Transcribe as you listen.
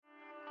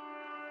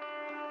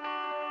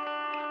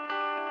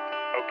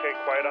Okay,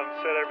 quiet on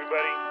set,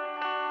 everybody.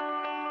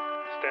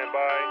 Stand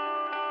by.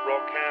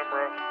 Roll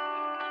camera.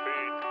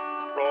 Speed.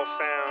 Roll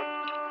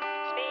sound.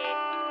 Speed.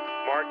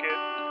 Mark it.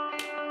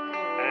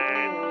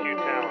 And cue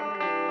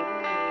talent.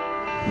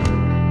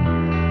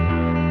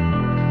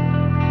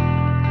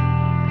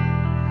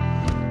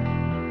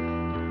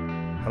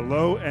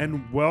 Hello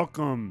and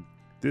welcome.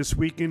 This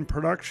Week in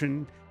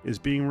Production is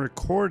being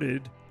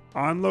recorded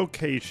on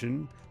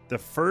location, the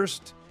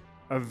first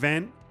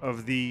event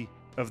of the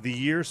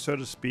year, so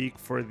to speak,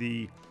 for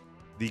the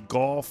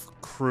golf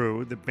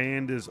crew. The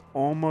band is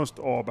almost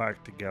all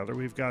back together.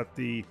 We've got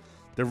the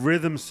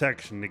rhythm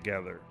section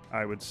together,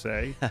 I would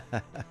say.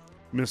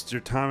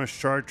 Mr. Thomas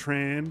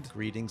Chartrand.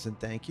 Greetings and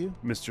thank you.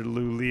 Mr.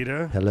 Lou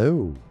Lita.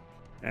 Hello.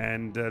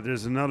 And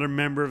there's another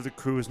member of the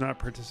crew who's not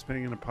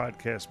participating in the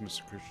podcast.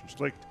 Mr. Christian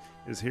Schlicht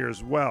is here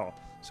as well.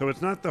 So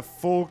it's not the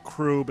full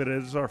crew, but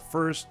it is our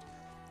first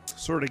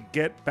sort of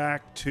get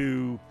back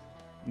to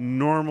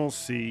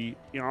normalcy,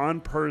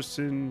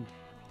 in-person,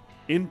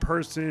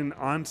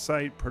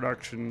 on-site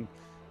production.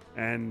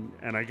 And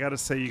I got to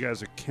say, you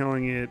guys are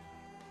killing it.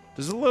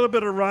 There's a little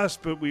bit of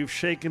rust, but we've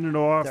shaken it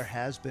off. There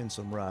has been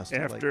some rust.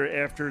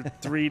 After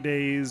 3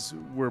 days,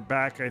 we're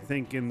back, I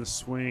think, in the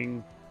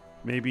swing.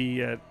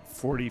 Maybe at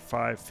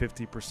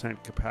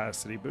 45-50%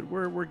 capacity, but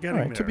we're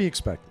getting there. To be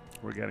expected.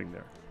 We're getting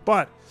there.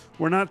 But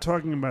we're not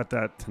talking about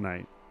that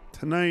tonight.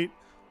 Tonight,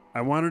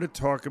 I wanted to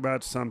talk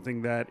about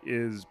something that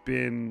has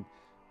been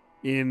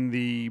in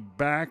the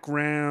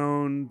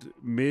background,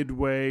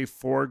 midway,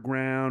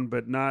 foreground,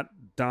 but not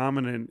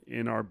dominant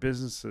in our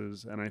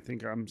businesses, and I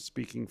think I'm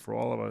speaking for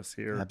all of us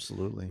here.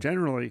 Absolutely.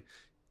 Generally,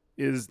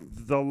 is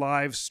the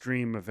live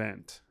stream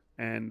event.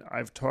 And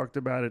I've talked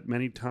about it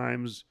many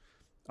times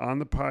on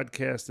the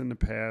podcast in the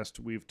past.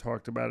 We've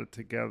talked about it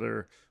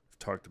together. We've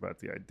talked about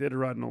the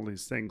Iditarod and all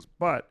these things.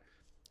 But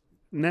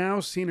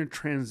now seen a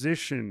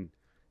transition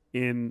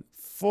in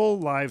full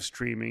live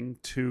streaming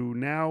to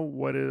now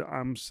what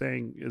I'm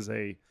saying is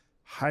a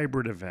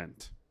hybrid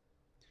event.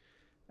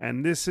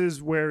 And this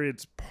is where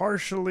it's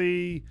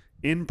partially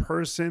in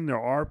person. There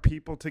are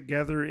people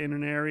together in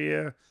an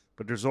area,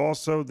 but there's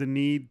also the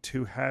need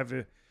to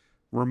have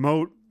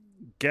remote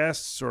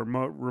guests or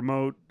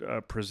remote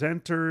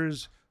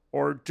presenters,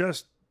 or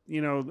just,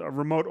 a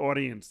remote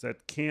audience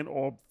that can't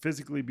all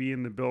physically be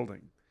in the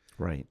building.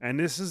 Right. And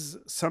this is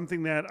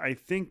something that I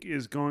think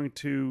is going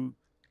to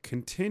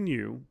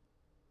continue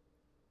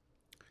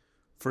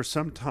for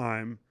some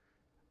time.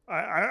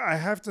 I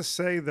have to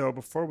say, though,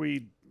 before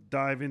we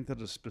dive into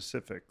the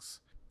specifics,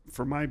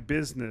 for my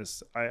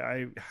business,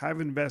 I have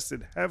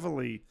invested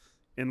heavily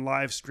in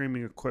live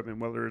streaming equipment,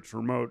 whether it's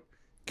remote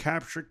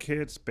capture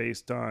kits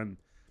based on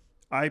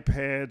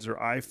iPads or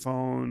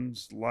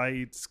iPhones,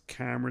 lights,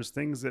 cameras,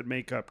 things that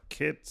make up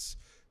kits,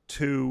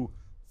 to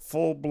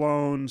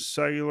full-blown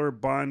cellular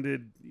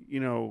bonded,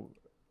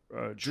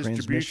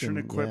 distribution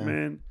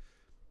equipment.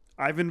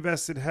 Yeah. I've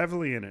invested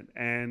heavily in it,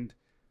 and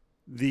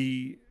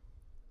the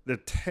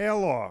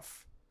tail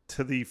off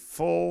to the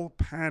full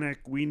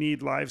panic, we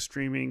need live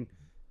streaming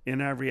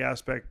in every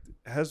aspect,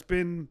 has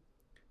been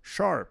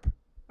sharp.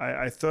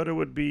 I thought it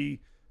would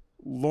be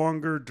a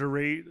longer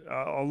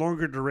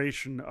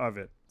duration of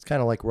it. It's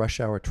kind of like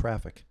rush hour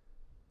traffic.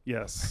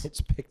 Yes.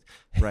 It's picked.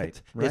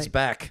 Right. It's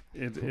back.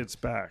 It's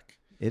back.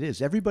 It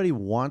is. Everybody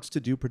wants to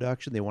do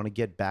production. They want to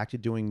get back to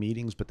doing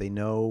meetings, but they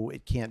know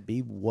it can't be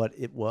what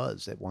it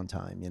was at one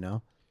time,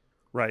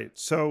 Right.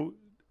 So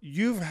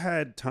you've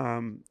had,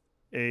 Tom,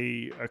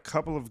 a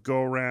couple of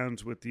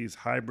go-rounds with these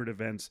hybrid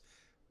events.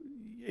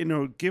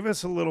 Give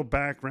us a little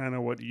background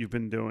on what you've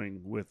been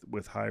doing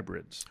with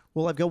hybrids.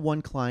 Well, I've got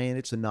one client.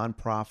 It's a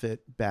nonprofit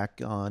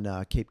back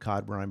on Cape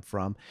Cod, where I'm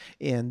from,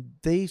 and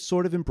they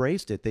sort of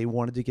embraced it. They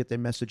wanted to get their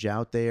message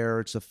out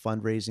there. It's a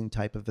fundraising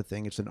type of a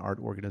thing. It's an art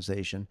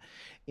organization,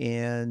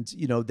 and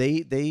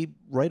they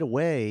right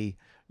away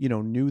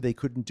knew they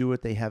couldn't do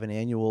it. They have an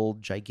annual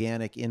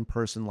gigantic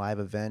in-person live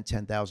event.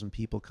 10,000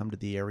 people come to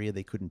the area.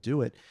 They couldn't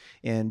do it,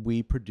 and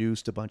we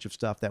produced a bunch of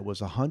stuff that was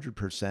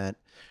 100%.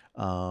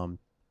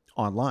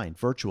 Online,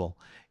 virtual.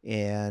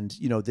 And,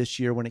 this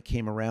year when it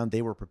came around,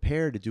 they were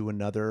prepared to do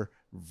another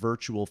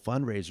virtual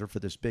fundraiser for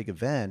this big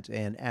event.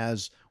 And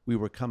as we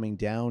were coming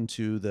down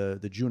to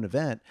the June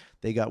event,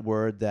 they got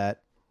word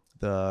that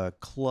the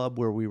club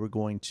where we were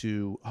going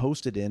to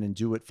host it in and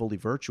do it fully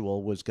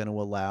virtual was going to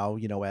allow,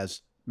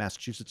 as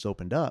Massachusetts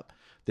opened up,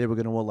 they were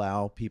going to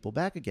allow people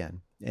back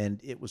again. And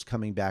it was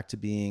coming back to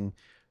being,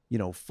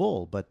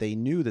 full, but they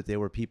knew that there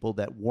were people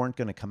that weren't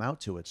going to come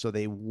out to it. So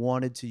they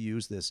wanted to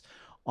use this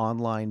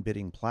online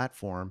bidding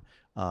platform,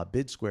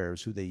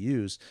 BidSquare, who they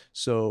use.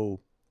 So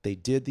they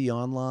did the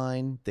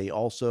online. They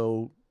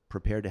also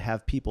prepared to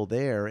have people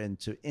there and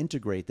to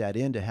integrate that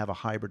in to have a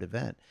hybrid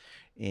event.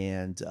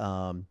 And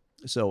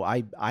so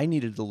I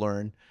needed to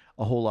learn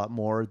a whole lot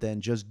more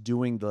than just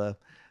doing the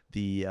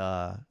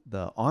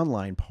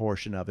online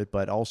portion of it,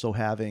 but also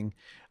having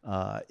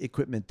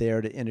equipment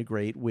there to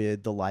integrate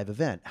with the live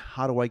event.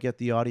 How do I get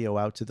the audio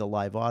out to the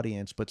live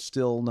audience, but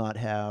still not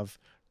have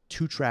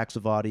 2 tracks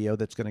of audio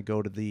that's going to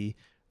go to the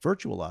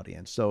virtual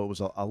audience. So it was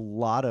a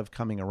lot of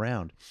coming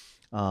around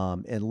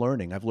and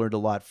learning. I've learned a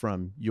lot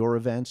from your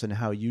events and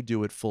how you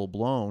do it full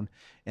blown,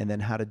 and then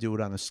how to do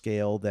it on a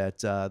scale that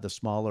the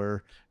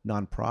smaller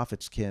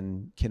nonprofits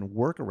can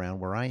work around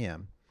where I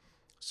am.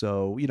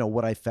 So,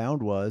 what I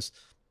found was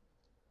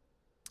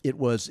it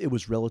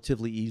was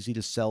relatively easy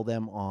to sell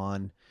them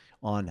on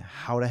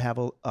how to have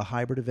a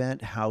hybrid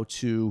event, how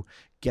to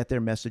get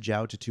their message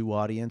out to two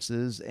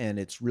audiences, and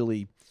it's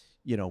really,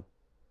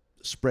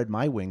 spread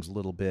my wings a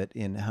little bit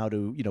in how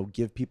to,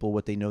 give people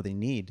what they know they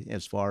need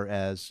as far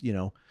as,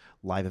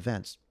 live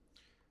events.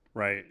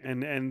 Right.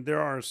 And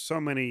there are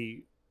so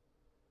many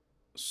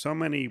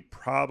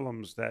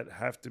problems that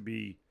have to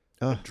be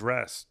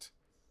addressed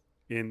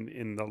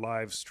in the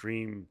live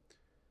stream.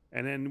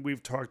 And then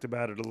we've talked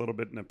about it a little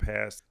bit in the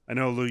past. I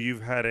know, Lou,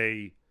 you've had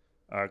a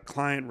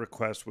client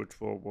request, which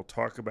we'll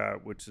talk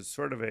about, which is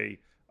sort of a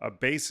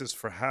basis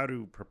for how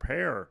to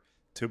prepare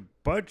to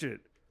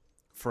budget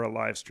for a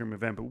live stream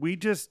event. But we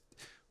just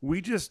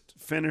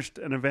finished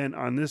an event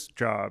on this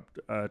job.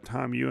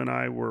 Tom, you and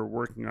I were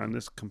working on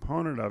this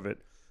component of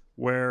it,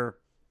 where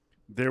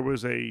there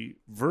was a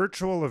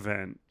virtual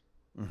event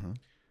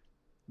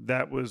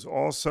that was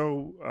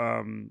also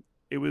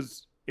it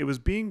was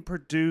being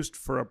produced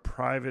for a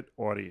private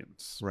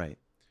audience, right?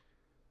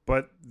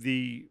 But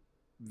the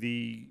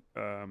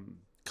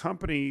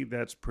company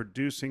that's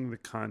producing the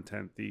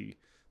content, the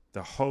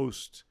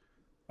host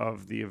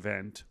of the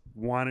event,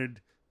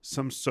 wanted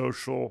some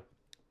social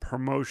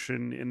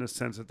promotion, in the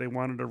sense that they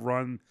wanted to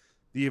run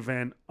the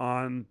event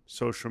on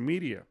social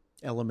media.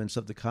 Elements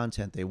of the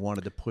content they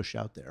wanted to push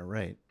out there,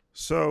 right?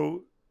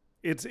 So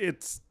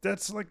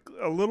that's like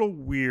a little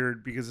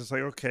weird, because it's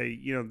like, okay,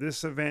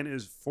 this event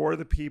is for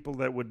the people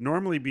that would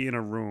normally be in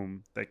a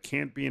room that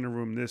can't be in a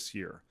room this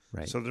year.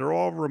 Right. So they're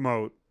all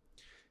remote,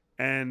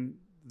 and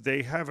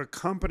they have a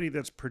company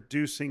that's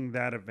producing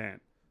that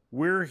event.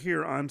 We're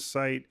here on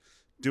site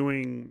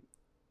doing,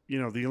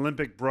 the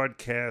Olympic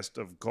broadcast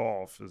of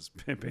golf is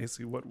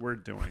basically what we're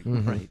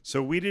doing. Right.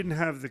 So we didn't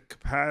have the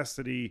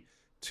capacity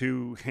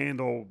to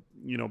handle,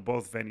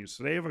 both venues.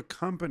 So they have a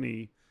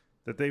company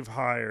that they've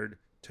hired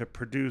to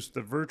produce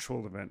the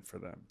virtual event for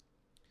them.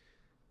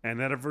 And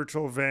that a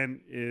virtual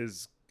event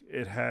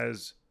it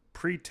has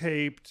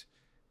pre-taped,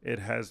 it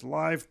has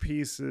live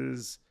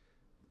pieces,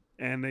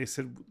 and they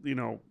said,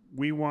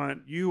 we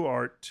want you,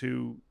 Art,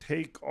 to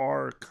take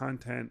our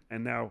content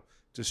and now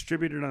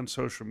distribute it on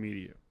social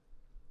media.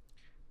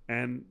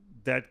 And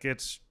that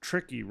gets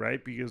tricky,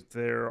 right? Because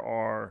there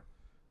are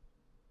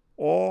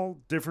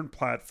all different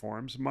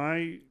platforms.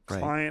 My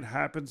client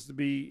happens to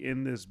be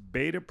in this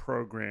beta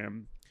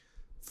program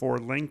for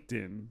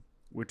LinkedIn,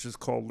 which is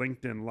called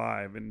LinkedIn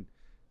Live. And,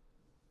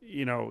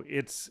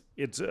 it's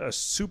a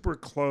super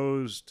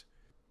closed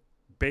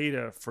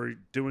beta for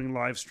doing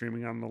live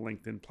streaming on the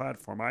LinkedIn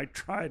platform. I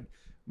tried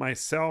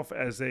myself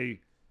as a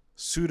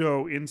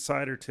pseudo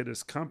insider to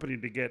this company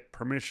to get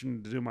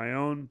permission to do my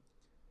own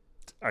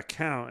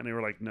account, and they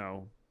were like,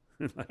 no.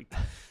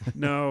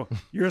 No,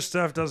 your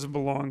stuff doesn't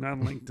belong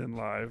on LinkedIn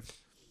Live.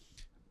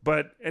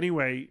 But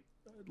anyway,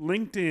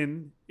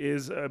 LinkedIn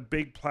is a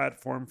big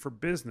platform for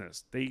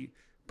business.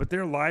 But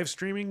their live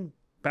streaming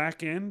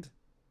back end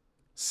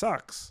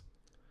sucks.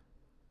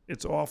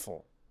 It's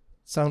awful.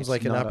 Sounds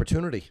like an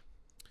opportunity.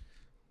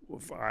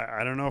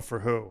 I don't know for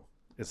who.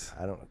 It's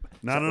I don't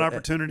not an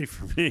opportunity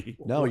for me.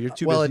 No, you're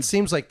too well, busy. it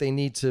seems like they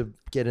need to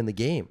get in the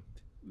game.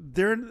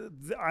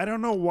 I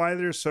don't know why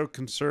they're so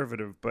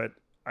conservative, but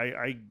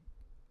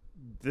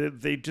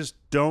they just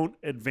don't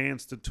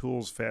advance the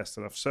tools fast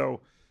enough.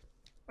 So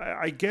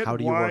I get how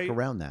do you work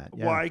around that?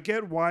 Well, I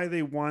get why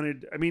they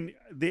wanted. I mean,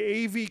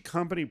 the AV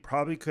company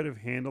probably could have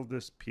handled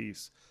this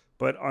piece,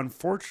 but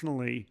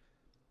unfortunately,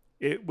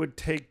 it would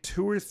take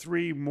 2 or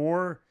 3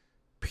 more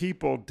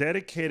people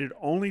dedicated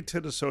only to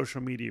the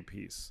social media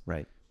piece.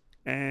 Right.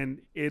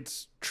 And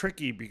it's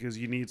tricky because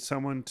you need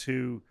someone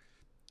to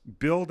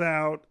build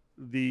out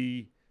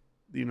the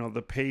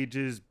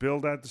pages,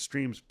 build out the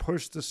streams,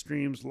 push the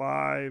streams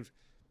live.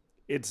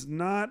 It's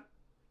not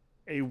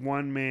a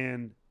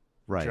one-man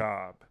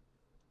job.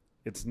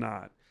 It's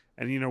not.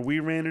 And, we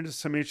ran into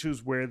some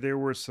issues where there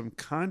were some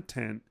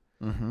content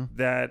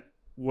that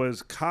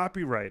was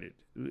copyrighted.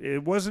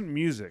 It wasn't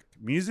music.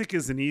 Music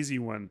is an easy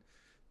one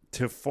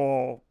to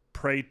fall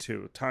prey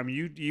to. Tom,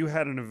 you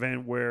had an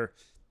event where,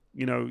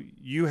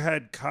 you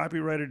had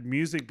copyrighted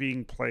music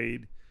being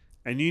played,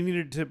 and you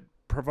needed to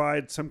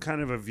provide some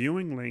kind of a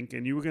viewing link,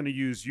 and you were going to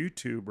use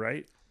YouTube,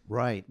 right?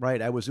 Right.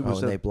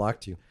 And they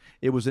blocked you.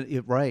 It was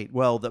right.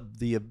 Well,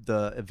 the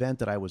event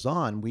that I was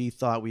on, we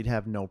thought we'd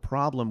have no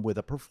problem with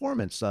a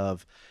performance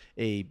of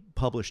a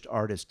published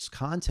artist's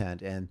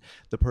content, and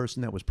the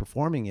person that was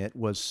performing it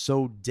was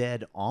so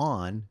dead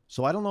on.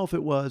 So I don't know if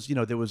it was,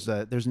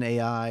 there's an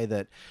AI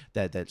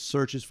that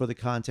searches for the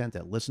content,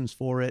 that listens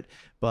for it,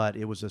 but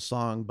it was a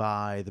song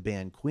by the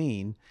band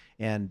Queen,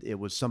 and it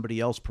was somebody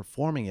else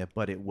performing it,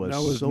 but it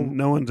was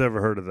no one's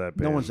ever heard of that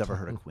band. No one's ever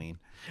heard of Queen.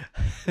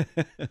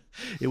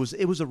 It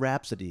was a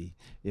Rhapsody,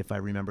 if I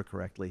remember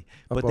correctly.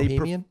 But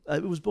Bohemian?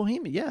 It was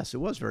Bohemian. Yes, it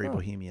was very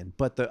bohemian.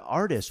 But the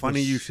artist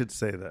Funny you should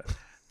say that.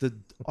 The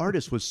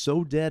artist was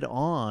so dead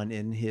on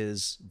in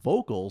his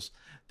vocals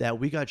that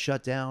we got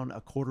shut down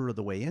a quarter of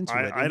the way into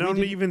it. I don't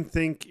even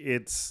think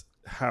it's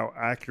how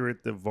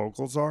accurate the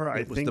vocals are.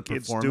 I think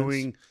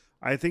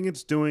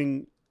it's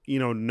doing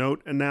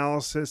note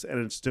analysis,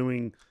 and it's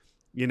doing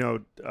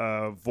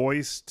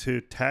voice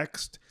to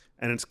text,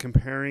 and it's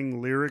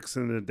comparing lyrics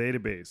in the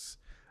database.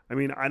 I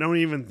mean, I don't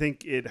even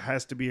think it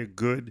has to be a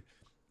good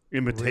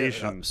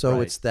imitation.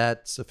 So it's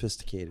that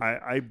sophisticated.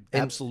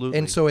 Absolutely.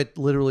 And so it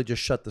literally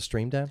just shut the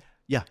stream down?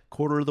 Yeah,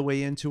 quarter of the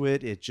way into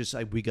it,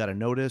 we got a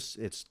notice.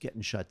 It's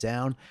getting shut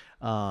down.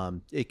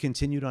 It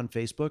continued on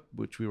Facebook,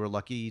 which we were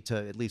lucky to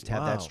at least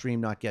have that stream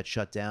not get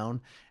shut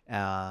down.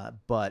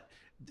 But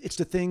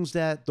those are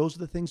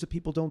the things that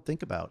people don't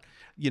think about.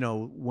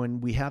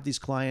 When we have these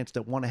clients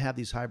that want to have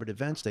these hybrid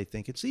events, they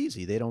think it's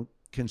easy. They don't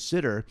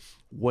consider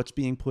what's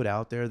being put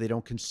out there. They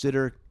don't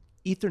consider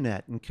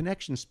Ethernet and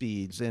connection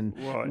speeds, and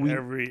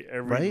every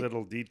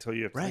little detail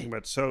you have to think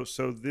about.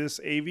 So this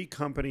AV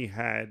company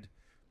had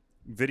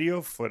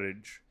video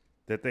footage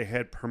that they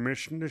had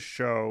permission to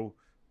show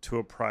to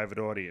a private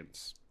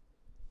audience.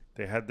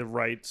 They had the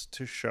rights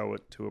to show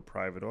it to a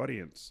private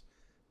audience.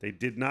 They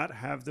did not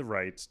have the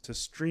rights to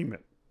stream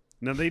it.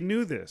 Now, they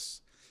knew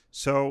this.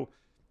 So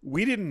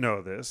we didn't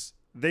know this.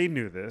 They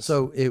knew this.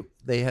 So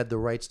they had the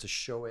rights to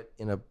show it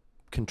in a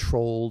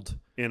controlled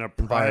in a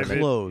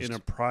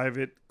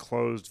private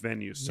closed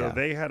venue. So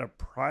they had a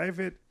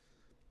private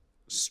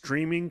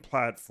streaming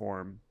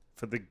platform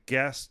for the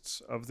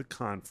guests of the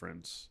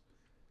conference,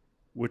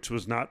 which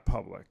was not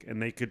public,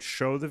 and they could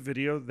show the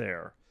video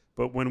there.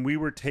 But when we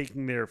were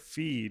taking their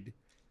feed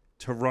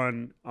to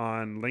run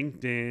on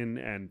LinkedIn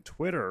and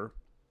Twitter,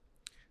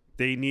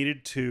 they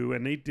needed to,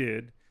 and they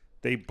did,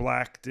 they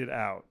blacked it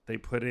out. They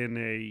put in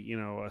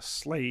a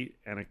slate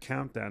and a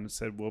countdown and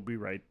said, "We'll be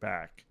right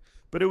back."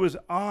 But it was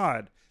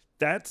odd.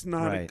 That's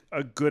not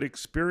a good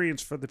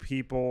experience for the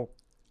people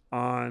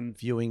on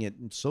viewing it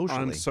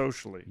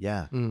socially.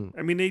 Yeah.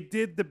 I mean, they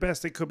did the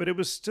best they could, but it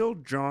was still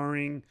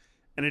jarring,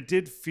 and it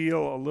did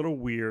feel a little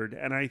weird.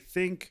 And I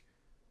think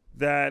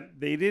that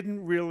they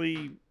didn't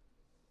really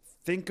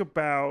think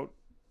about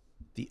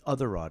the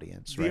other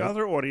audience. The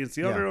other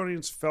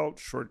audience felt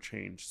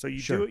shortchanged. So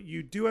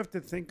you do have to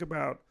think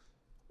about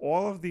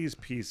all of these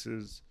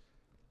pieces.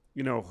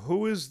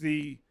 Who is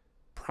the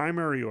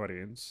primary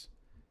audience?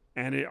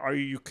 And are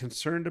you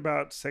concerned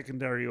about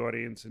secondary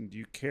audience, and do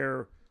you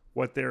care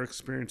what their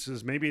experience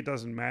is? Maybe it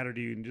doesn't matter to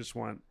you and just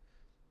want,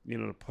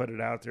 to put it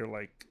out there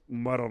like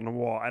mud on the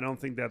wall. I don't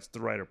think that's the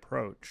right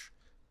approach.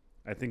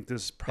 I think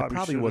this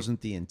probably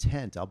wasn't the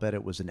intent. I'll bet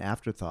it was an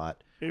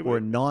afterthought or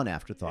a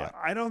non-afterthought. Yeah,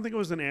 I don't think it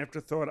was an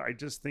afterthought. I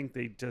just think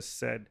they just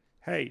said,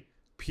 hey,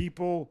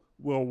 people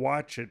will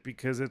watch it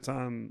because it's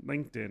on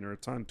LinkedIn or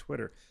it's on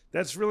Twitter.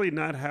 That's really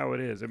not how it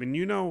is. I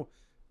mean,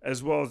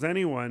 as well as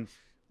anyone,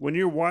 when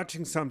you're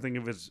watching something,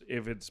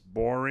 if it's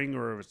boring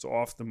or if it's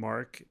off the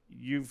mark,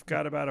 you've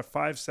got about a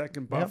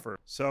 5-second buffer. Yep.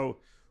 So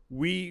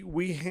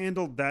we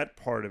handled that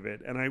part of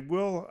it, and I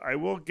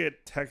will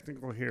get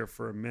technical here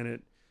for a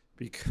minute,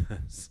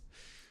 because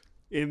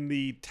in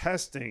the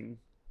testing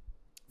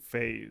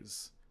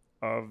phase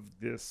of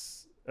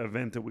this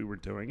event that we were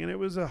doing, and it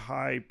was a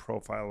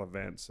high-profile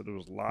event, so there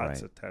was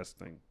lots of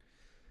testing.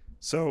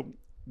 So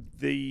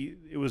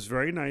it was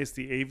very nice.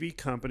 The AV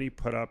company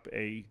put up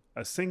a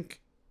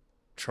sync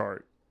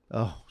chart.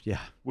 Oh, yeah.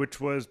 Which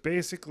was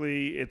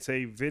basically, it's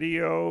a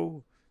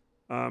video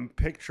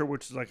picture,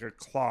 which is like a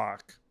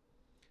clock,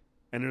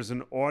 and there's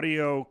an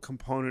audio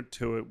component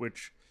to it,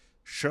 which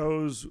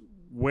shows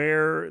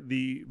where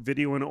the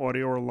video and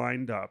audio are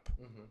lined up.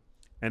 Mm-hmm.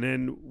 And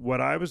then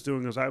what I was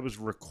doing is I was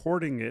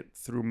recording it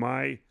through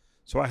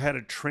so I had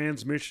a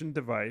transmission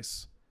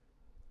device.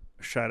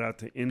 Shout out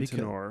to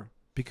Intonor.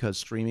 Because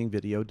streaming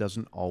video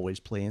doesn't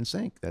always play in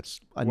sync. That's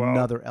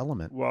another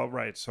element. Well,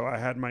 right. So I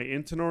had my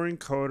Intonor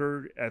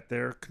encoder at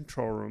their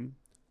control room.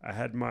 I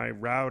had my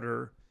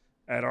router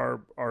at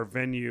our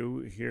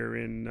venue here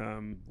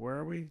in, where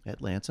are we?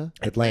 Atlanta.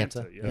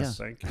 Yes,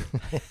 thank you.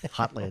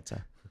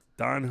 Hotlanta.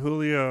 Don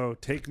Julio,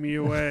 take me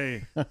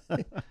away.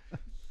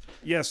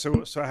 Yeah,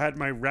 so I had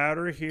my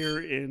router here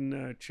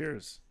in,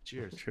 cheers,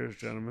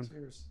 gentlemen.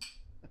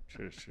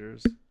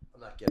 Cheers. I'm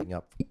not getting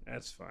up.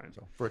 That's fine.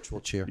 So, virtual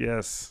cheer.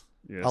 Yes.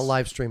 I'll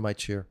live stream my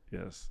cheer.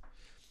 Yes.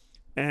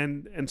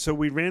 And so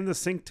we ran the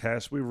sync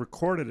test. We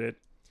recorded it,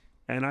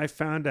 and I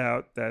found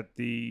out that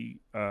the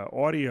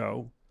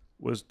audio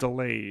was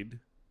delayed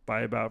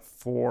by about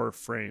 4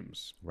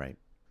 frames. Right.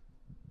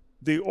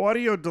 The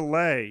audio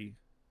delay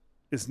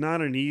is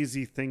not an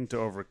easy thing to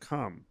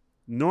overcome.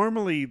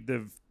 Normally,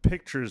 the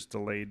picture's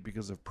delayed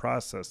because of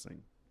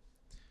processing.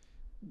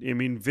 I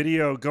mean,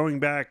 video, going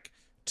back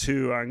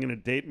to, I'm going to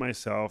date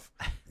myself,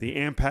 the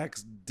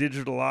Ampex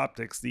Digital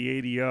Optics, the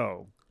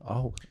ADO.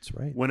 Oh, that's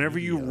right. Whenever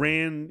you ADO.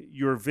 ran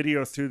your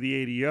video through the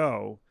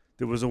ADO,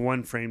 there was a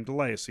 1-frame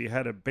delay. So you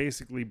had to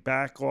basically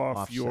back off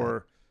Offset.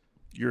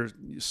 your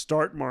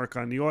start mark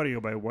on the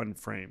audio by 1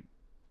 frame.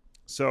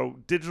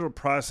 So digital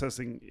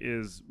processing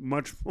is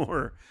much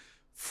more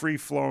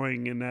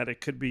free-flowing in that it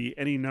could be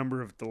any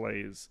number of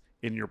delays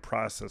in your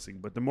processing.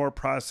 But the more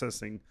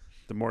processing,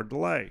 the more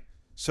delay.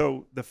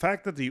 So the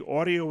fact that the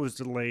audio was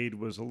delayed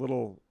was a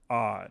little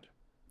odd.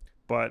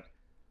 But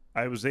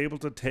I was able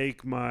to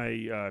take my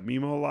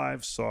Mimo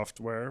Live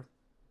software,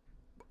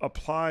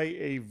 apply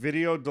a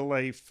video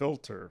delay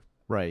filter,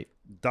 Right.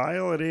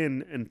 dial it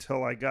in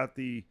until I got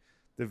the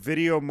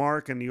video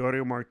mark and the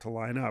audio mark to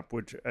line up,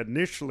 which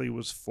initially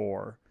was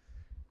 4.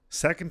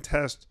 Second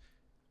test,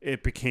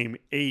 it became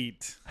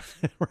 8.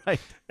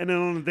 Right. And then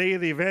on the day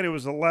of the event, it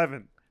was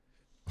 11.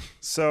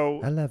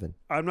 So 11.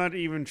 I'm not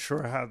even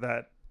sure how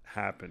that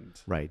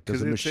happened. Right. Does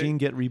 'Cause the it's machine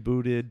get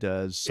rebooted?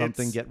 Does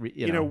something It's- get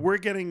you know, we're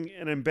getting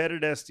an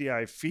embedded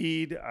SDI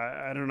feed.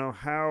 I don't know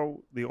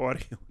how the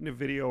audio and the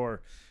video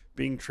are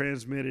being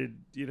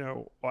transmitted, you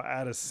know,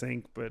 out of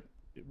sync, but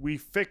we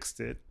fixed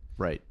it.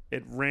 right.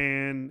 It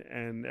ran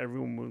and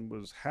everyone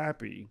was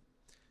happy.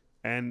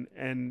 And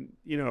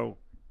you know,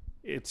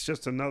 it's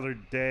just another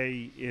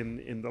day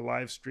in the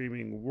live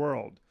streaming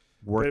world.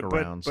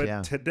 Workarounds. But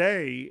Yeah.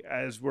 today,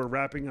 as we're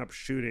wrapping up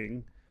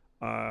shooting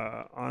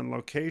on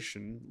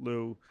location,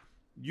 Lou,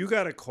 you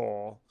got a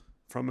call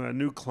from a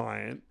new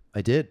client.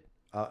 I did.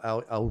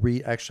 I'll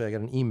read. Actually, I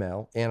got an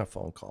email and a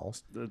phone call.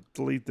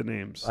 Delete the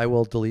names. I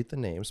will delete the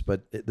names,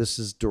 but this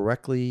is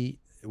directly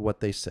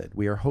what they said.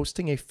 We are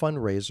hosting a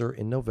fundraiser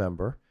in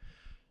November,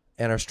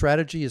 and our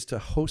strategy is to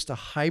host a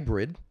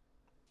hybrid,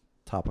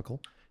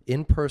 topical,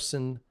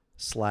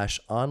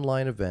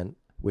 in-person/online event,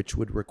 which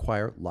would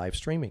require live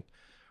streaming.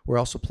 We're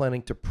also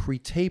planning to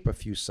pre-tape a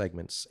few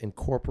segments,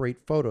 incorporate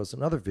photos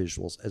and other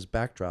visuals as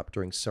backdrop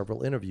during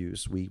several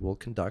interviews we will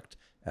conduct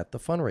at the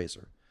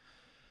fundraiser.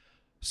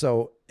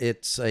 So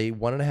it's a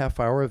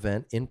 1.5-hour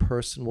event. In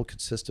person will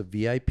consist of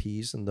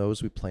VIPs and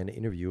those we plan to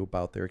interview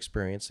about their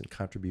experience and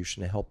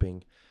contribution to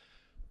helping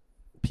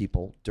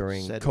people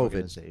during Said COVID.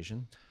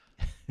 organization.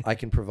 I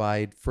can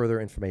provide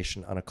further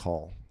information on a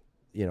call.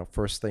 You know,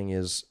 first thing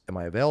is, am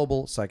I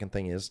available? Second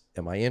thing is,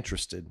 am I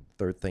interested?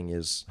 Third thing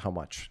is, how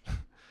much?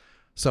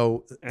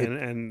 So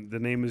and the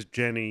name is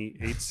Jenny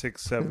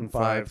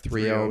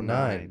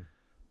 8675309.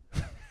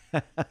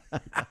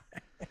 8675309.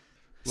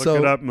 Look So-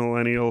 it up,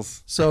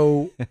 millennials.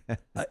 So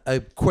a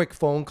quick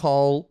phone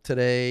call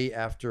today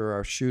after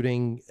our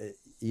shooting,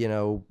 you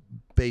know,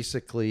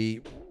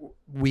 basically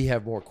we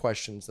have more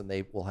questions than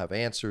they will have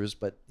answers,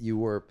 but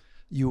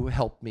you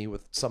helped me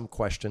with some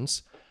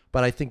questions,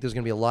 but I think there's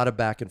going to be a lot of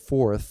back and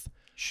forth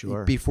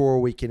Sure. before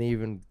we can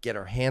even get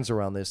our hands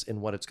around this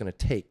and what it's going to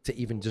take to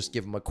even just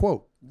give them a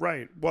quote.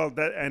 Right. Well,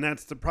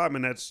 that's the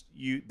problem, and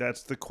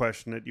that's the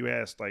question that you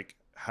asked, like,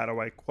 how do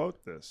I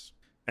quote this?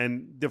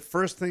 And the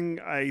first thing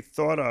I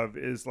thought of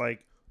is,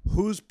 like,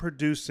 who's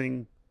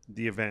producing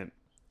the event?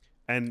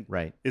 And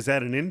Right. is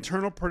that an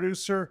internal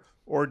producer,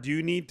 or do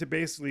you need to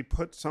basically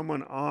put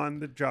someone on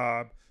the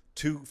job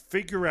to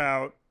figure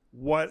out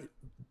what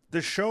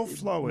the show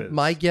flow is?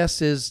 My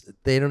guess is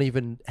they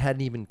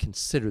hadn't even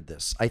considered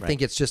this. I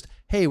think it's just,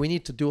 hey, we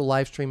need to do a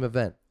live stream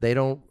event. They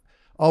don't,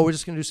 we're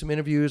just going to do some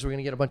interviews. We're going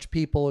to get a bunch of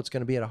people. It's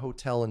going to be at a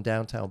hotel in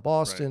downtown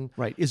Boston.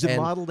 Right. Is it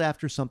And- modeled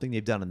after something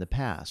they've done in the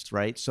past?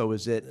 Right. So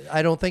is it?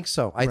 I don't think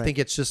so. I Right. think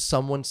it's just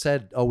someone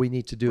said, we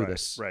need to do Right,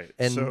 this. right.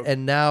 And So-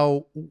 and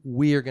now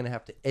we are going to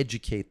have to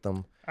educate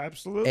them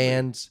Absolutely.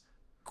 and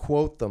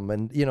quote them.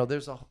 And, you know,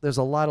 there's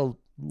a lot of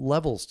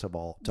levels to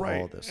all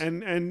of this.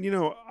 And you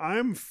know,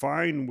 I'm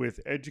fine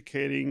with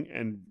educating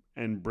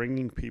and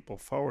bringing people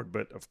forward,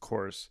 but of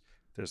course,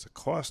 there's a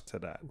cost to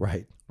that.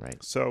 Right.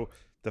 Right. So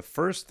the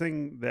first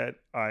thing that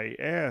I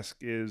ask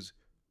is,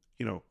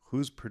 you know,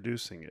 who's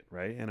producing it,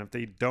 right? And if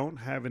they don't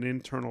have an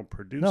internal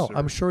producer, No,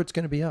 I'm sure it's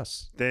going to be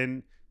us.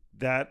 then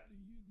that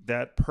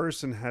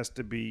person has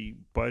to be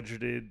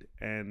budgeted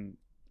and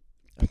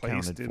placed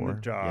Accounted in the for,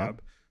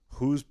 job.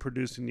 Who's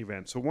producing the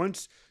event? So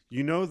once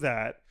you know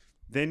that,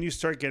 then you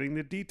start getting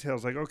the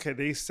details. Like, okay,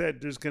 they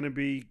said there's going to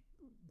be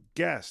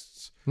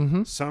guests.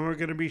 Mm-hmm. Some are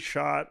going to be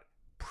shot,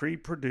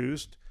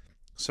 pre-produced.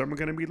 Some are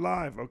going to be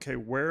live. Okay,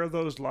 where are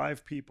those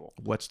live people?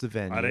 What's the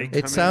venue? Are they It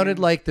coming sounded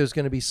in? like there's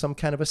going to be some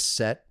kind of a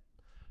set.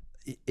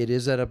 It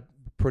is at a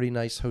pretty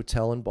nice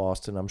hotel in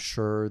Boston. I'm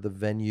sure the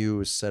venue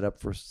is set up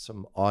for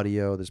some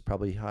audio. There's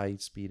probably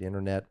high-speed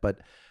internet. But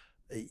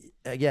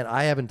again,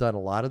 I haven't done a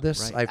lot of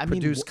this. Right. I've I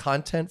mean, produced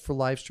content for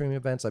live streaming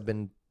events. I've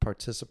been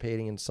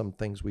participating in some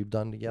things we've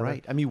done together.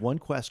 Right. I mean, one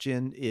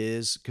question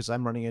is, because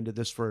I'm running into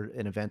this for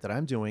an event that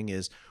I'm doing,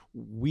 is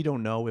we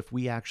don't know if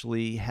we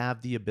actually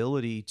have the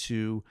ability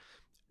to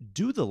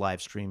do the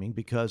live streaming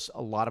because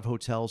a lot of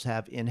hotels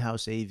have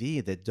in-house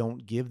AV that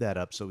don't give that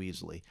up so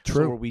easily.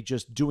 True. So are we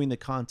just doing the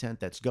content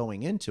that's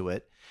going into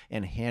it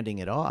and handing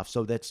it off?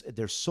 So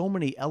there's so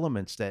many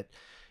elements that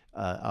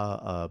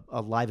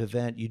a live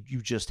event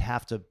you just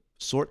have to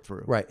sort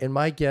through. Right. And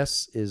my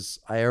guess is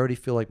I already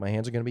feel like my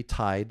hands are going to be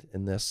tied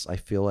in this. I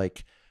feel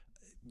like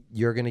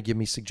you're going to give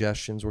me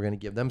suggestions. We're going to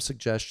give them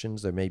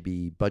suggestions. There may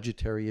be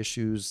budgetary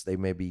issues. They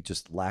may be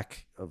just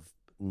lack of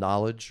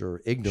knowledge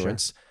or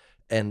ignorance.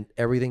 And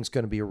everything's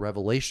going to be a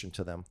revelation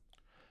to them.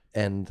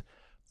 And,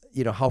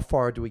 you know, how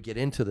far do we get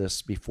into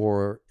this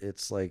before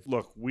it's like...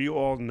 Look, we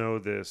all know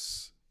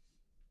this.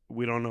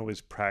 We don't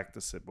always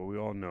practice it, but we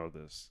all know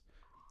this.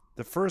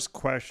 The first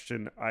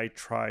question I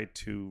try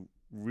to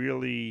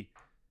really,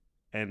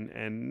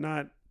 and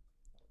not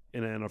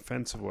in an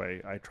offensive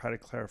way, I try to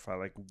clarify,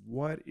 like,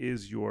 what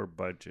is your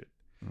budget?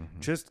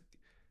 Just,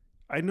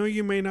 I know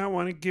you may not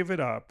want to give it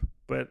up,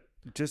 but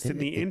just in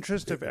the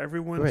interest of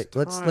everyone's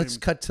time. Let's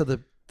cut to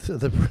the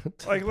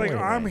like point.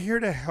 I'm here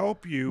to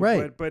help you,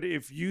 Right. but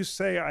if you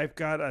say I've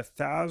got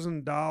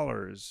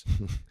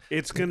 $1,000,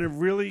 it's going to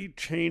really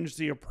change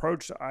the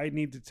approach that I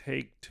need to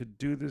take to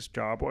do this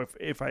job, or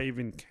if I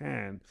even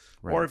can.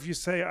 Right. Or if you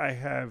say I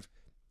have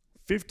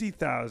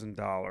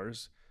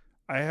 $50,000,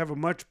 I have a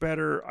much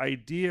better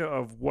idea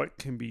of what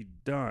can be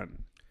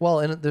done. Well,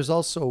 and there's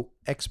also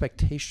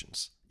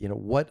expectations. You know,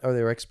 what are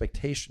their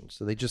expectations?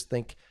 So they just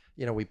think,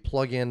 you know, we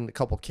plug in a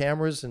couple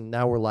cameras and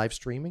now we're live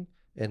streaming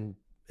and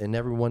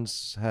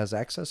everyone's has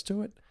access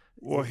to it.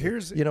 Well,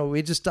 here's, You know,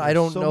 we just I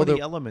don't so know many the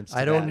elements to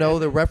I don't that. know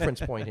the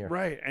reference point here.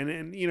 right.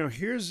 And you know,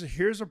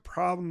 here's a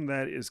problem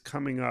that is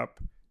coming up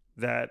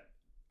that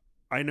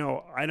I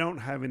know I don't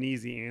have an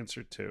easy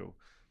answer to,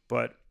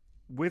 but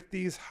with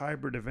these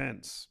hybrid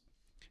events,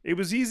 it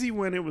was easy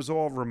when it was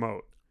all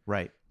remote.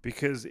 Right.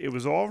 Because it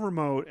was all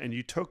remote and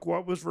you took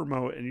what was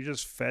remote and you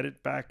just fed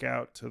it back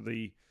out to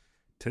the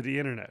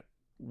internet.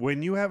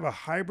 When you have a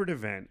hybrid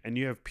event and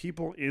you have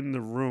people in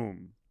the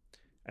room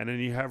and then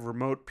you have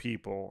remote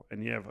people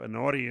and you have an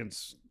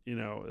audience, you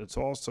know, it's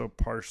also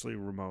partially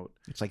remote.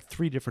 It's like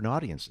 3 different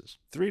audiences.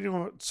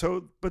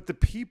 But the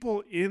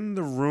people in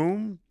the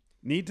room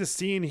need to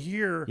see and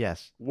hear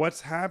Yes.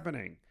 what's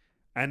happening.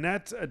 And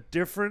that's a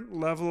different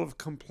level of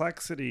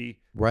complexity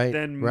Right.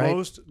 than right.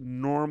 most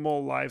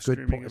normal live Good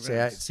streaming point.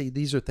 events. See,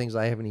 these are things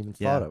I haven't even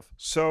Yeah. thought of.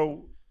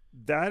 So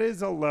that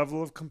is a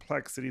level of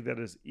complexity that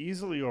is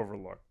easily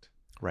overlooked.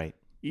 Right.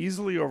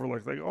 Easily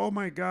overlooked. Like, oh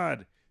my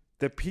God,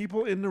 the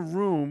people in the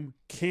room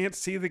can't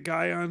see the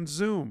guy on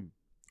Zoom.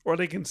 Or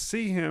they can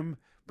see him,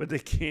 but they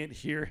can't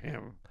hear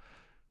him.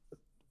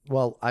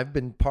 Well, I've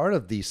been part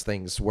of these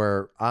things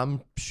where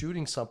I'm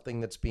shooting something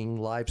that's being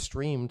live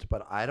streamed,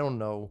 but I don't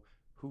know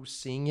who's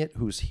seeing it,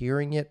 who's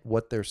hearing it,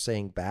 what they're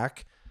saying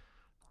back.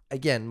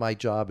 Again, my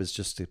job is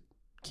just to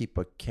keep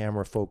a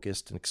camera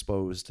focused and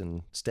exposed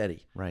and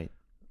steady. Right.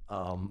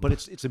 But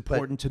it's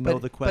important to know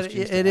the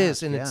questions. But to it is,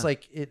 ask, and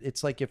yeah.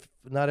 it's like if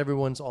not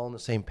everyone's all on the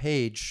same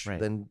page, Right.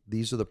 then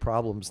these are the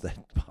problems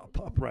that pop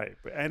up. Right.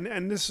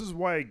 And this is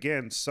why,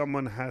 again,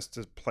 someone has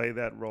to play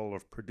that role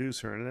of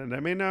producer. And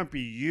that may not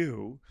be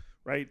you,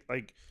 right?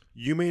 Like,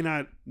 you may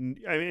not,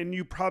 I mean,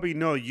 you probably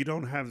know you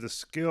don't have the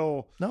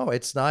skill No,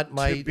 it's not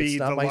my. to be it's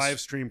not the my. live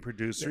stream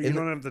producer. In You the-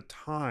 don't have the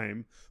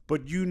time,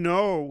 but you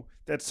know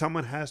that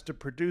someone has to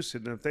produce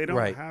it. And if they don't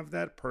Right. have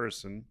that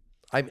person,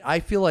 I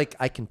feel like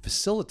I can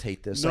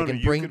facilitate this. No, I can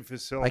you bring. can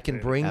facilitate I can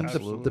it. bring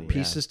Absolutely, the yeah.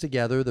 pieces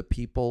together, the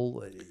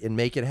people, and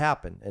make it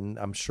happen. And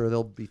I'm sure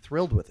they'll be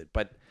thrilled with it.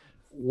 But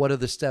what are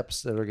the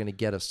steps that are going to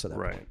get us to that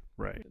right, point?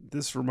 right.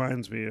 This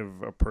reminds me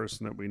of a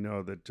person that we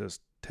know that just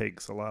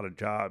takes a lot of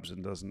jobs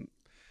and doesn't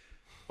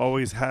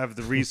always have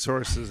the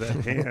resources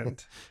at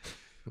hand.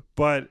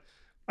 But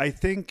I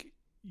think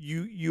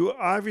you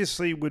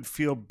obviously would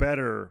feel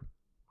better.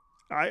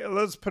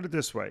 Let's put it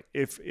this way: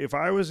 if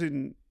I was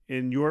in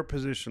your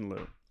position,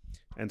 Lou,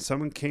 and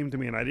someone came to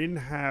me and I didn't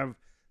have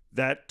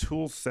that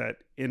tool set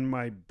in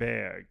my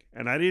bag,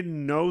 and I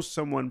didn't know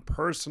someone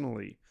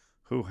personally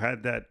who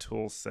had that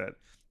tool set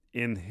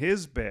in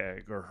his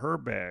bag or her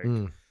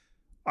bag,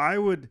 I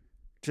would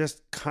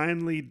just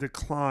kindly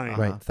decline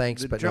Right.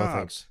 Thanks, the but job no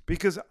thanks.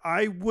 because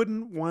I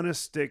wouldn't want to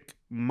stick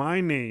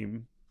my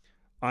name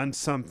on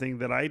something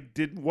that I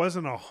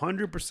wasn't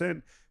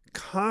 100%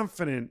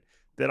 confident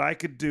that I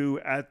could do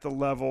at the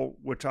level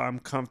which I'm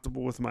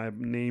comfortable with my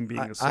name being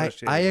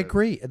associated I with.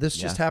 agree. This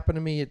just Yeah. happened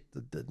to me at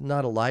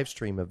not a live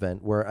stream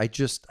event where I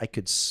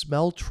could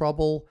smell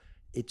trouble.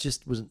 It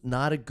just was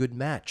not a good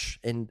match.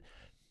 And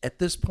at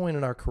this point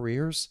in our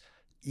careers,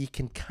 you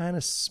can kind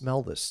of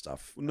smell this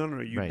stuff. No,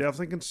 you Right.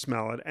 definitely can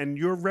smell it. And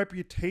your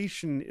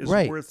reputation is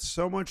Right. worth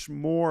so much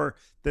more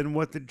than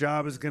what the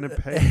job is going to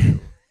pay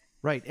you.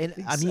 Right. And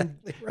I mean,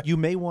 you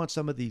may want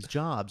some of these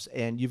jobs,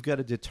 and you've got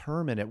to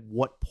determine at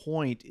what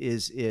point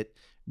is it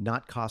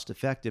not cost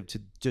effective to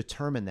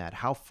determine that.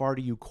 How far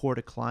do you court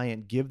a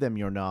client, give them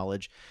your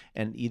knowledge,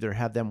 and either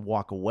have them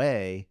walk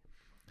away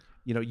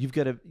you've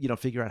got to,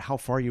 figure out how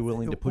far you're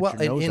willing to put Well,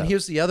 your nose and up.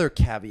 here's the other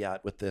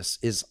caveat with this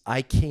is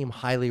I came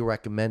highly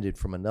recommended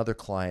from another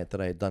client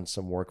that I had done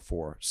some work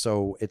for.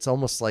 So it's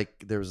almost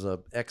like there's a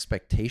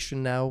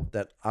expectation now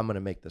that I'm going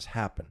to make this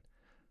happen.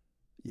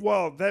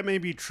 Well, that may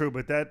be true,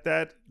 but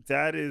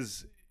that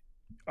is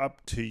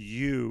up to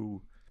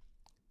you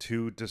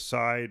to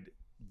decide.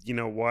 You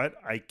know what?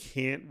 I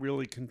can't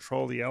really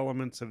control the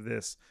elements of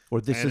this, Or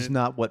this and is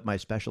not what my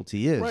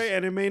specialty is. right?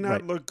 And it may not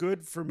Right. look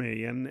good for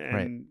me, and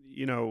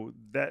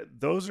that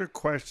those are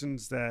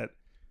questions that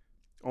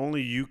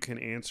only you can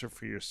answer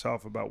for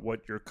yourself about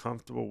what you're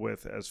comfortable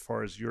with as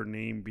far as your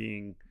name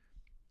being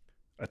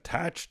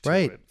attached to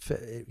Right.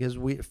 it.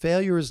 Because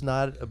failure is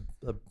not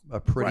a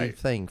pretty Right.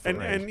 thing for us.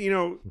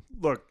 And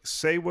look,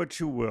 say what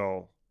you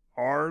will,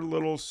 our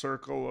little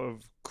circle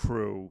of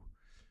crew,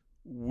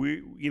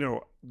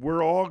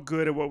 we're all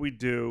good at what we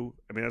do.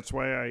 I mean, that's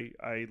why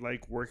I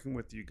like working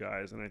with you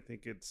guys, and I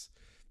think it's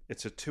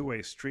a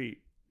two-way street.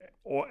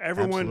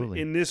 Everyone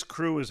Absolutely. in this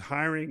crew is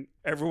hiring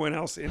everyone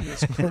else in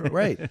this crew,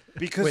 Right.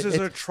 because Wait, there's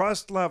a it-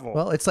 trust level.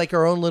 Well, it's like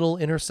our own little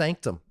inner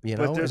sanctum,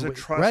 but there's and a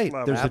trust right.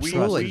 level. There's a We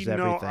trust know. is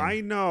everything.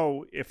 I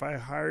know if I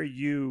hire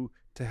you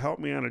to help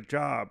me on a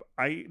job,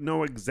 I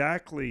know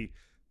exactly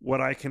what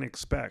I can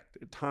expect.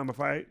 Tom, if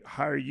I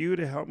hire you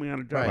to help me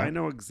on a job, Right. I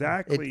know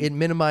exactly. It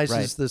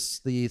minimizes Right.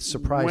 the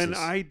surprises. When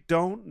I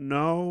don't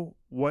know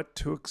what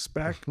to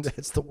expect,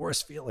 That's the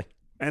worst feeling.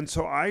 and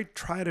so I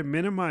try to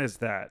minimize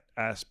that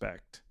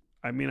aspect.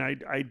 I mean,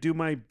 I do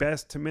my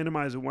best to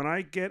minimize it. When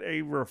I get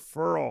a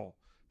referral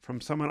from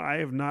someone I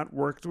have not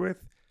worked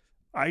with,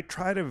 I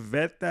try to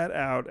vet that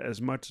out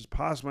as much as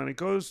possible. And it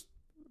goes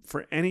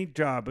for any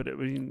job, but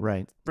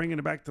Right. bringing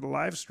it back to the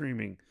live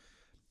streaming.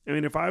 I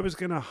mean, if I was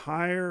going to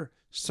hire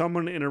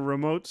someone in a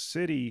remote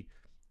city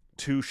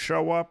to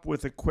show up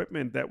with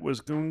equipment that was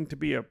going to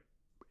be a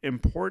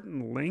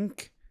important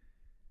link,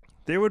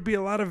 there would be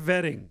a lot of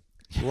vetting.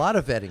 A lot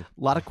of vetting. A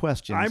lot of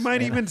questions. I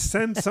might And- even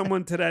send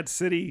someone to that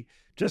city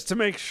just to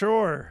make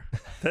sure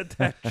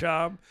that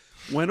job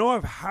went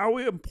off. How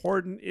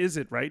important is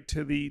it, right,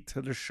 to the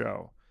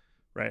show,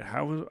 right?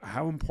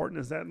 How important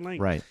is that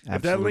link? Right.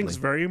 If that link's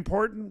Absolutely. very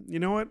important, you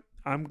know what?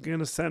 I'm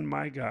gonna send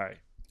my guy.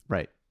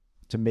 Right.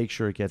 To make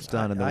sure it gets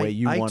done in the way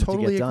you I want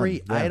totally it to get agree.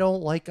 done. Yeah. I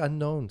don't like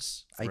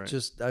unknowns. I Right.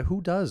 just who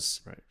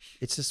does? Right.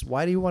 It's just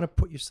why do you want to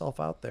put yourself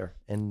out there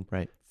and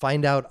Right.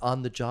 find out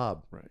on the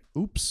job? Right.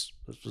 Oops,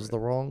 this was the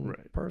wrong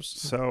Right. person.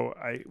 So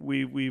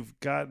we've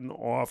gotten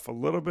off a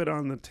little bit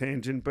on the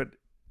tangent, but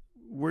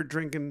we're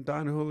drinking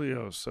Don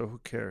Julio, so who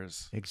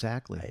cares?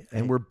 Exactly.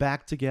 And we're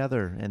back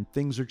together and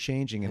things are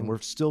changing and we're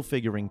still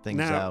figuring things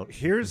Now, out.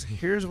 here's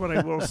what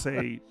I will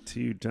say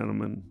to you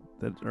gentlemen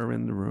that are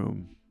in the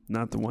room,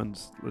 not the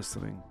ones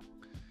listening.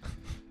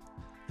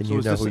 And So you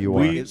is know this- who you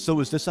we- are. So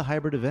is this a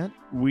hybrid event?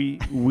 We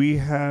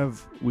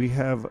have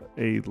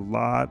a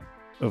lot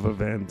of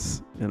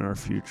events in our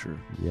future,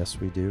 Yes,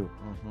 we do.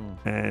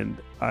 and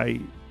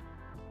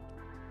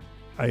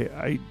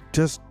I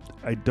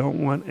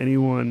don't want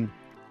anyone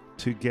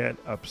to get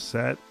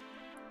upset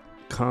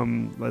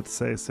come, let's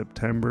say,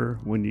 September,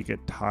 when you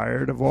get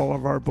tired of all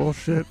of our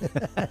bullshit.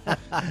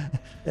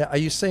 Yeah, are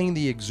you saying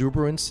the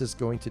exuberance is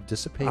going to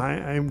dissipate?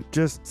 I'm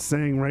just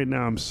saying right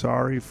now, I'm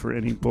sorry for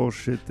any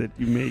bullshit that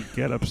you may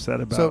get upset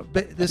about. so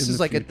but this in is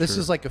the like this future.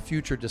 is like a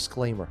future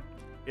disclaimer.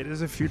 It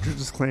is a future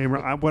disclaimer.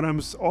 What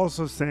I'm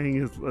also saying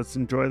is, let's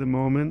enjoy the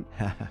moment.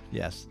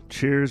 Yes.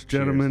 Cheers,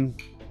 gentlemen.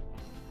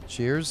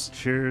 Cheers.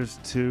 Cheers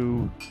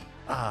to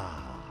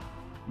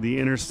the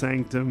inner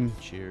sanctum.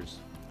 Cheers.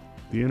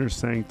 The inner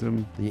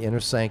sanctum. The inner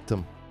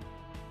sanctum.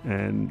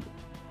 And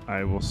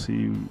I will see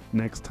you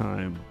next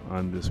time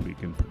on This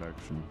Week in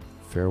Production.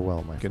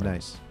 Farewell, my Good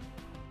friends. night.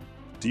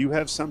 Do you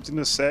have something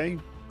to say?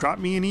 Drop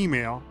me an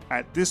email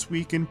at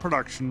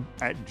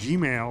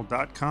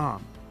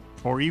thisweekinproduction@gmail.com.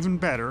 Or even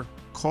better,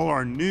 call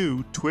our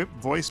new TWIP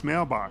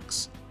voicemail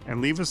box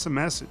and leave us a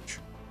message.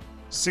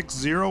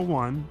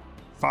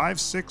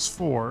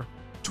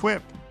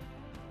 601-564-TWIP.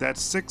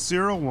 That's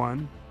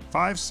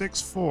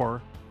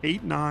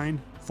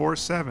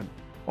 601-564-8947.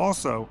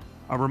 Also,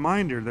 a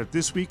reminder that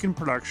This Week in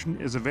Production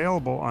is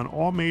available on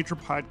all major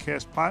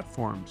podcast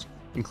platforms,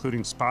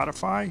 including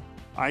Spotify,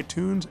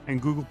 iTunes,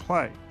 and Google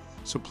Play.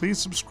 So please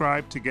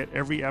subscribe to get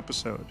every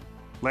episode.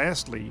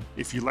 Lastly,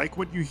 if you like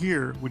what you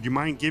hear, would you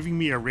mind giving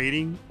me a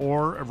rating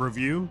or a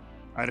review?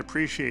 I'd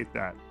appreciate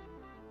that.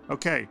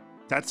 Okay,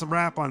 that's a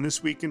wrap on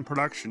This Week in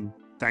Production.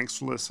 Thanks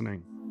for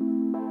listening.